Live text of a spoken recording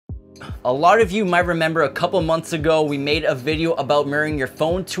A lot of you might remember a couple months ago we made a video about mirroring your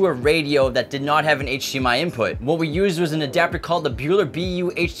phone to a radio that did not have an HDMI input. What we used was an adapter called the Beuler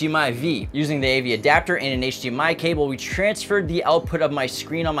BU-HDMIV. Using the AV adapter and an HDMI cable, we transferred the output of my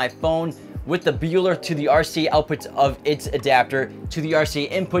screen on my phone with the Beuler to the RCA outputs of its adapter to the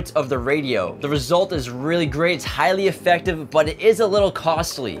RCA inputs of the radio. The result is really great, it's highly effective, but it is a little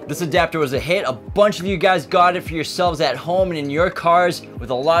costly. This adapter was a hit. A bunch of you guys got it for yourselves at home and in your cars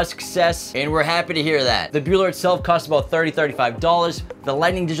with a lot of success, and we're happy to hear that. The Beuler itself costs about $35. The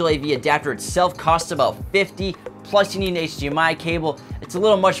Lightning Digital AV adapter itself costs about $50, plus you need an HDMI cable. It's a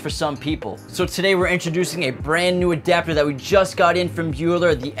little much for some people. So today we're introducing a brand new adapter that we just got in from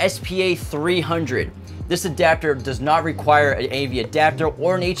Beuler, the SPA300. This adapter does not require an AV adapter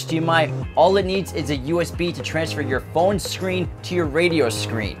or an HDMI. All it needs is a USB to transfer your phone screen to your radio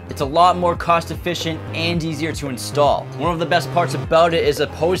screen. It's a lot more cost efficient and easier to install. One of the best parts about it is,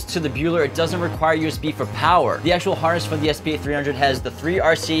 opposed to the Beuler, it doesn't require USB for power. The actual harness for the SPA300 has the 3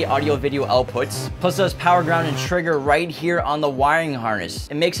 RCA audio video outputs, plus it has power, ground, and trigger right here on the wiring harness.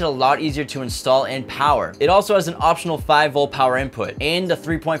 It makes it a lot easier to install and power. It also has an optional 5-volt power input and a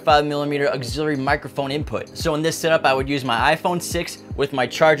 3.5mm auxiliary microphone input. So in this setup, I would use my iPhone 6 with my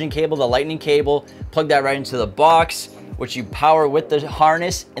charging cable, the lightning cable, plug that right into the box, which you power with the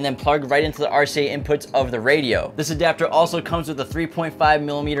harness, and then plug right into the RCA inputs of the radio. This adapter also comes with a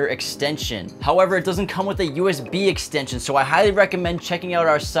 3.5mm extension. However, it doesn't come with a USB extension, so I highly recommend checking out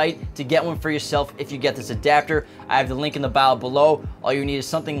our site to get one for yourself if you get this adapter. I have the link in the bio below. All you need is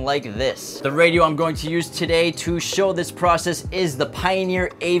something like this. The radio I'm going to use today to show this process is the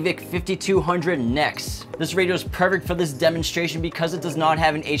Pioneer AVIC 5200 NEX. This radio is perfect for this demonstration because it does not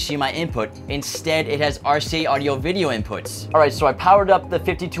have an HDMI input. Instead, it has RCA audio video inputs. Alright, so I powered up the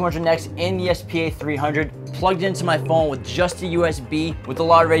 5200 NEX and the SPA300, plugged into my phone with just a USB. With a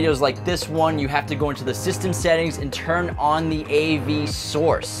lot of radios like this one, you have to go into the system settings and turn on the AV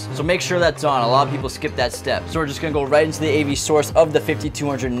source. So make sure that's on. A lot of people skip that step. So we're just gonna go right into the AV source of the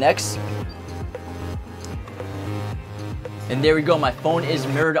 5200 NEX. And there we go, my phone is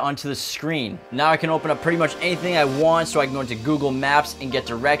mirrored onto the screen. Now I can open up pretty much anything I want, so I can go into Google Maps and get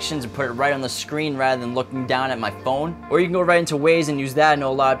directions and put it right on the screen rather than looking down at my phone. Or you can go right into Waze and use that. I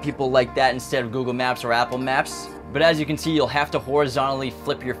know a lot of people like that instead of Google Maps or Apple Maps. But as you can see, you'll have to horizontally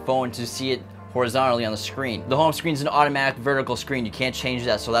flip your phone to see it horizontally on the screen. The home screen is an automatic vertical screen. You can't change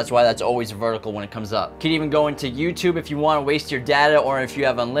that, so that's why that's always vertical when it comes up. You can even go into YouTube if you want to waste your data, or if you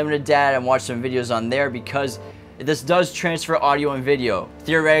have unlimited data, and watch some videos on there, because this does transfer audio and video.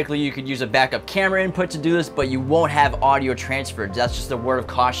 Theoretically, you could use a backup camera input to do this, but you won't have audio transferred. That's just a word of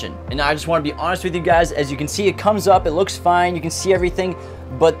caution. And now I just want to be honest with you guys. As you can see, it comes up, it looks fine, you can see everything,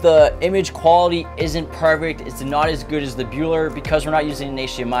 but the image quality isn't perfect. It's not as good as the Beuler because we're not using an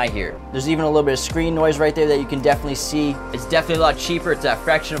HDMI here. There's even a little bit of screen noise right there that you can definitely see. It's definitely a lot cheaper. It's a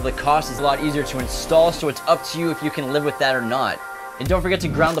fraction of the cost. It's a lot easier to install, so it's up to you if you can live with that or not. And don't forget to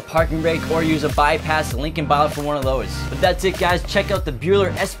ground the parking brake or use a bypass. Link in bio for one of those. But that's it, guys. Check out the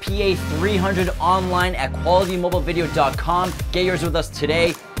Beuler SPA300 online at qualitymobilevideo.com. Get yours with us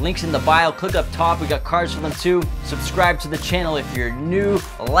today. Links in the bio. Click up top. We got cards for them too. Subscribe to the channel if you're new.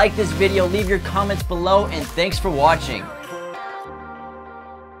 Like this video. Leave your comments below. And thanks for watching.